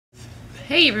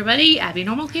Hey everybody,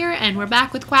 Abbynormal here, and we're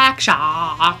back with Quack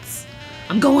Shots.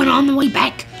 I'm going on the way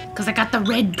back, because I got the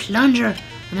red plunger,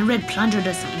 and the red plunger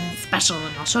does something special,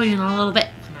 and I'll show you in a little bit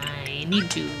when I need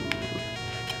to.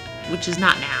 Which is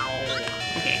not now.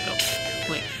 Okay, go.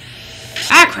 Wait.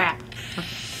 Ah, crap! Okay.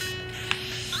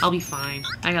 I'll be fine.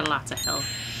 I got lots of health.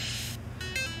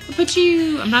 But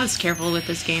I'm not as careful with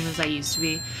this game as I used to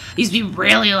be. I used to be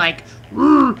really like,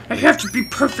 I have to be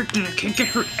perfect and I can't get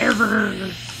hurt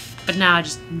ever. But now I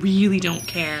just really don't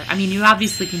care. I mean, you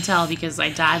obviously can tell because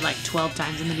I died like 12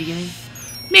 times in the beginning.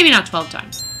 Maybe not 12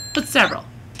 times, but several.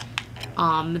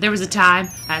 There was a time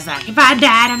I was like, if I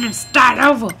died, I'm gonna start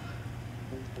over.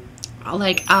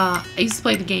 Like, I used to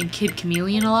play the game Kid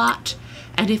Chameleon a lot,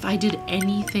 and if I did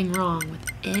anything wrong with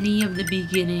any of the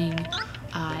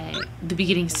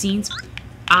beginning scenes,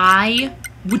 I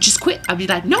would just quit. I'd be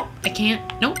like, nope, I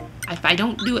can't, nope. If I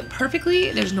don't do it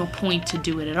perfectly, there's no point to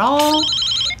do it at all.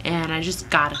 And I just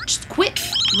gotta quit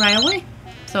right away.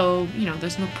 So, you know,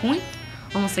 there's no point.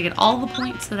 Almost I get all the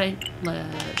points that I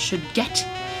should get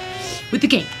with the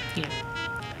game, you know.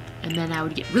 And then I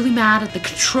would get really mad at the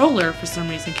controller for some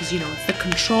reason, because, you know, it's the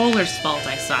controller's fault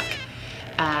I suck.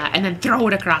 And then throw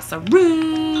it across the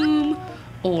room,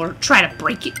 or try to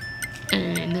break it.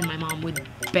 And then my mom would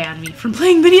ban me from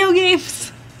playing video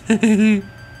games.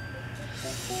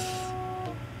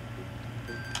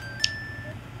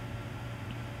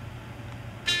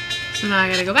 So now I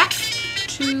gotta go back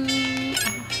to...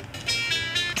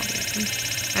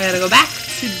 I gotta go back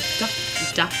to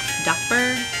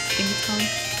Duckburg, I think it's called.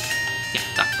 Yeah,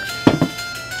 Duckburg.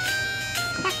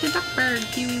 Go back to Duckburg,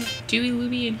 Huey, Dewey,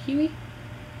 Louie, and Huey.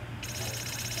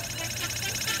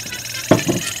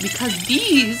 Because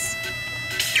these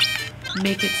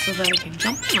make it so that I can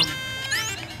jump on them.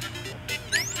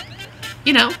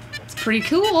 You know, it's pretty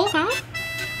cool, huh?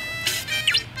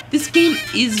 This game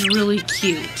is really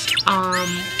cute.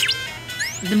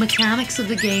 The mechanics of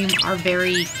the game are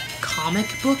very comic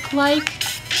book-like.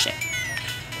 Shit.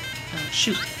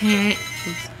 Shoot.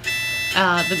 Oops.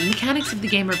 The mechanics of the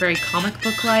game are very comic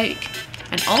book-like,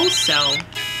 and also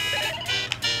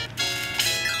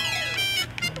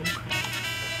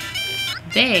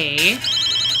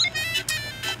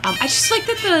I just like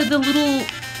that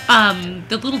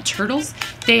the little turtles,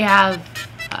 they have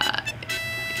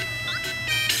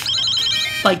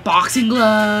like boxing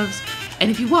gloves,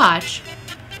 and if you watch,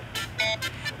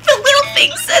 the little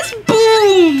thing says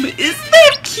boom! Isn't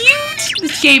that cute?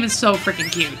 This game is so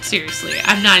freaking cute, seriously.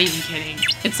 I'm not even kidding.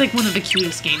 It's like one of the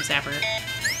cutest games ever.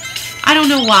 I don't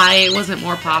know why it wasn't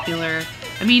more popular.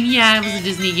 I mean, yeah, it was a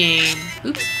Disney game.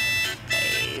 Oops.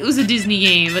 It was a Disney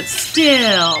game, but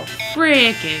still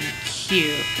freaking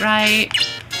cute, right?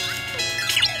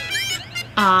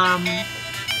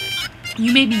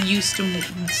 You may be used to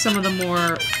some of the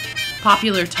more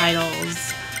popular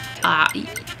titles.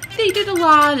 They did a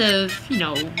lot of, you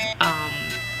know,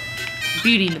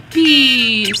 Beauty and the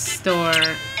Beast, or...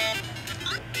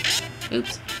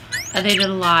 Oops. They did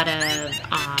a lot of,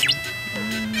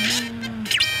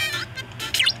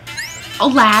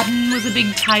 Aladdin was a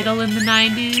big title in the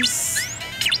 90s.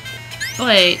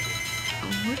 But...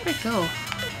 where did I go?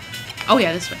 Oh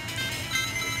yeah, this way.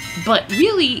 But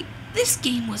really... this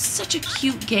game was such a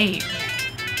cute game.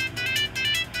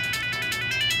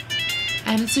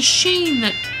 And it's a shame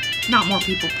that not more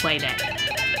people played it.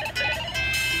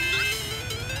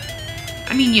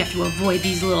 I mean, you have to avoid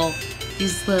these little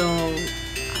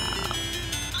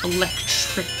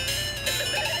electric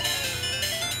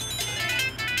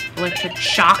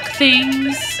shock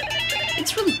things.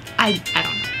 It's really, I don't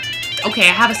know. Okay,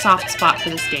 I have a soft spot for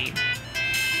this game.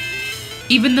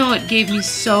 Even though it gave me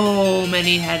so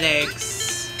many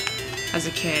headaches as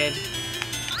a kid.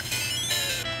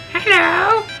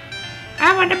 Hello!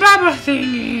 I want a bubble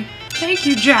thingy. Thank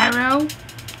you, Gyro.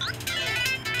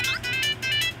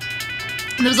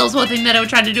 And there was also a thing that I would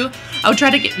try to do. I would try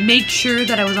to make sure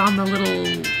that I was on the little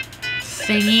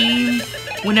thingy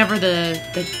whenever the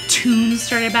tune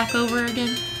started back over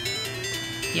again.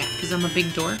 Yeah, because I'm a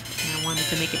big dork and I wanted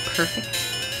to make it perfect.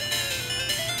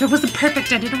 If it wasn't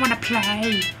perfect, I didn't want to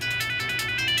play.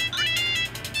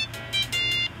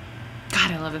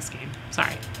 God, I love this game.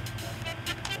 Sorry.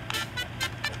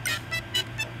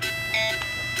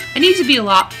 I need to be a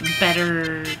lot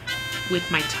better with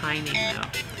my timing, though.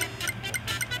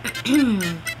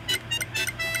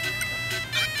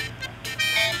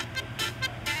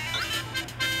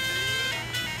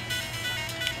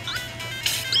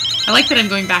 I like that I'm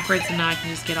going backwards and now I can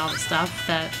just get all the stuff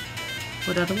that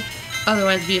would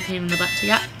otherwise be a pain in the butt to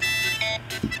get.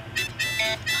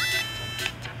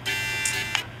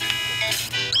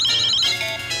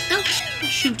 Oh,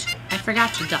 shoot. I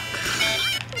forgot to duck.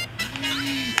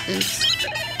 Oops.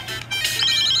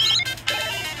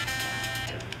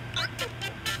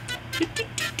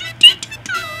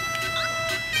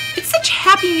 It's such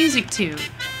happy music too.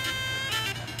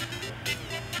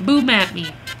 Boom at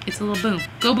me. It's a little boom.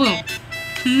 Go boom.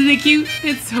 Isn't it cute?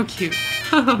 It's so cute.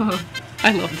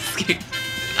 I love this game.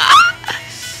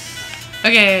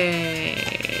 Okay.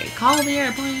 Call the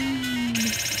airplane.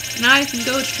 Now I can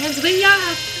go to Transylvania.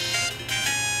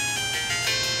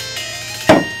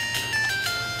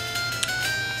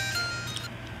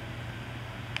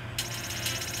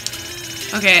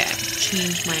 Okay, I have to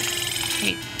change my...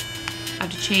 Hey. I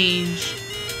have to change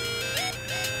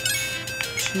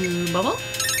to bubble.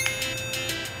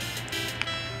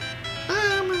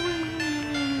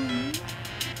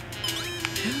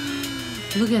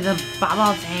 Look at the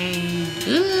bubble thing.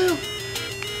 Ooh.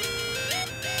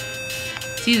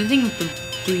 See, the thing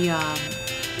with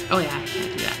oh yeah, I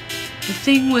can't do that. The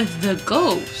thing with the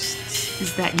ghosts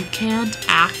is that you can't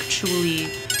actually...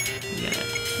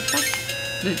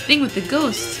 The thing with the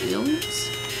ghosts is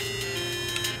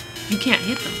you can't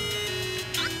hit them.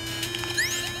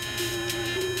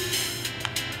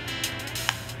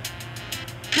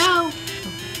 No!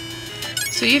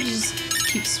 Okay. So you have to just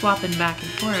keep swapping back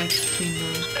and forth between the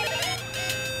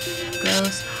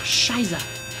ghosts. Oh, Shiza.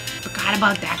 Forgot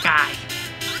about that guy.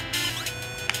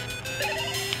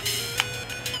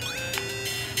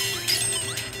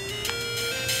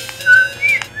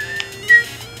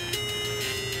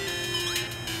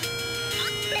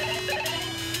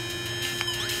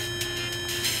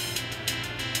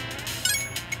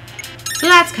 So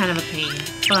that's kind of a pain,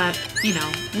 but, you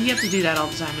know, we have to do that all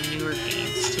the time in newer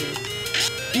games,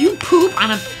 too. You poop on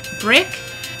a brick?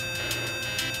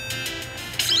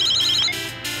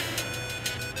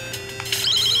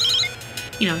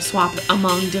 You know, swap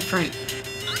among different,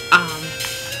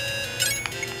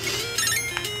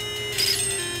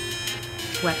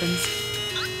 weapons.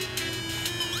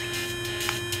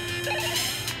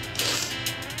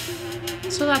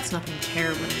 So that's nothing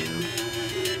terribly new.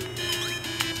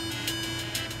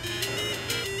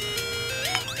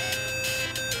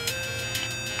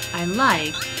 I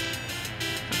like...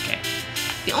 Okay.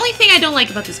 The only thing I don't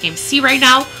like about this game, see right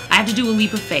now, I have to do a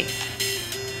leap of faith.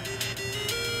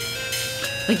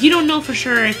 Like, you don't know for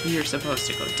sure if you're supposed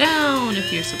to go down,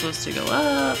 if you're supposed to go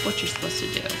up, what you're supposed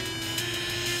to do.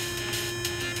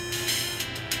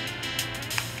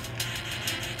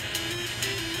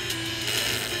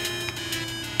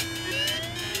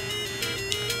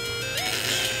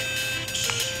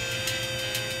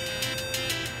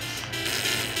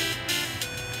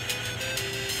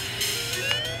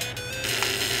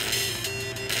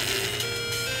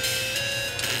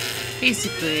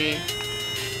 Basically,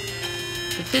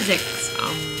 the physics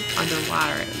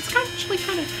underwater, it's actually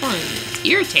kind of fun. It's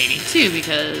irritating too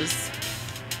because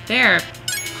there are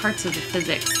parts of the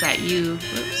physics that you,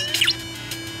 whoops,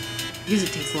 because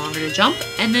it takes longer to jump,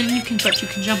 and then you can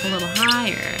jump a little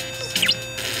higher. So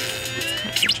it's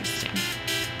kind of interesting.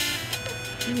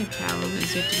 The only problem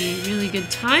is you have to be really good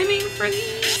timing for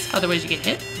these, otherwise you get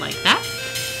hit like that,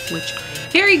 which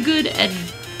I'm very good at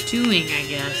doing, I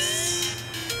guess.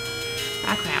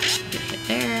 Ah, crap. Get hit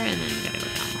there, and then you gotta go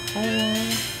down the hole.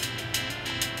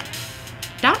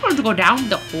 Down to go down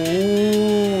the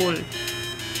hole.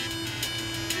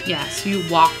 Yeah, so you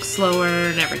walk slower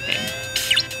and everything.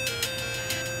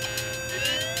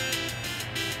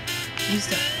 Used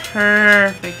the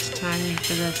perfect timing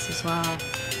for this as well.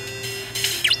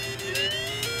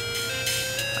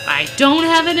 But I don't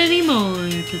have it anymore,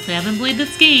 because I haven't played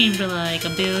this game for like a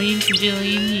billion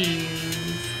kajillion years.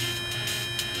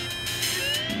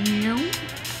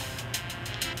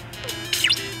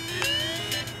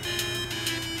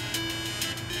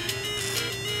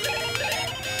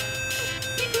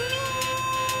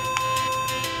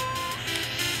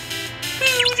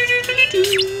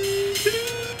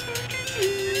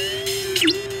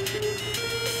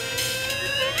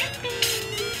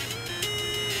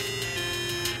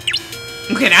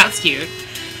 Okay, that's cute.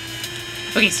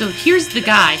 Okay, so here's the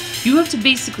guy. You have to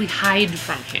basically hide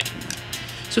from him.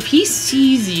 So if he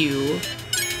sees you,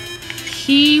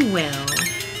 he will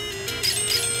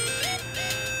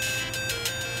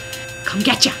come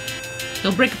get ya.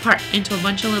 He'll break apart into a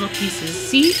bunch of little pieces.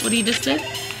 See what he just did?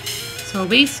 So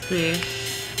basically,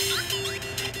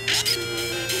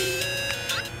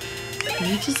 what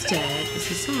he just did is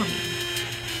he saw me.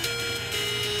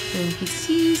 And if he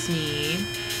sees me,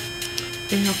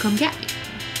 then he'll come get me.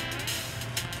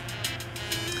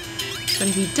 But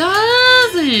if he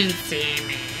doesn't see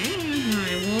me,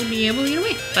 I won't be able to get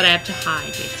away. But I have to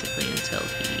hide, basically, until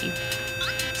he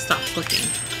stops looking.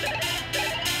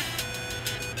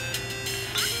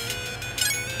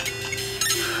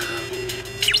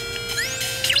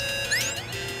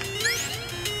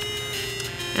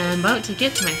 I'm about to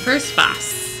get to my first boss.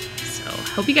 So,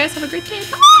 hope you guys have a great day.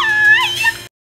 Bye!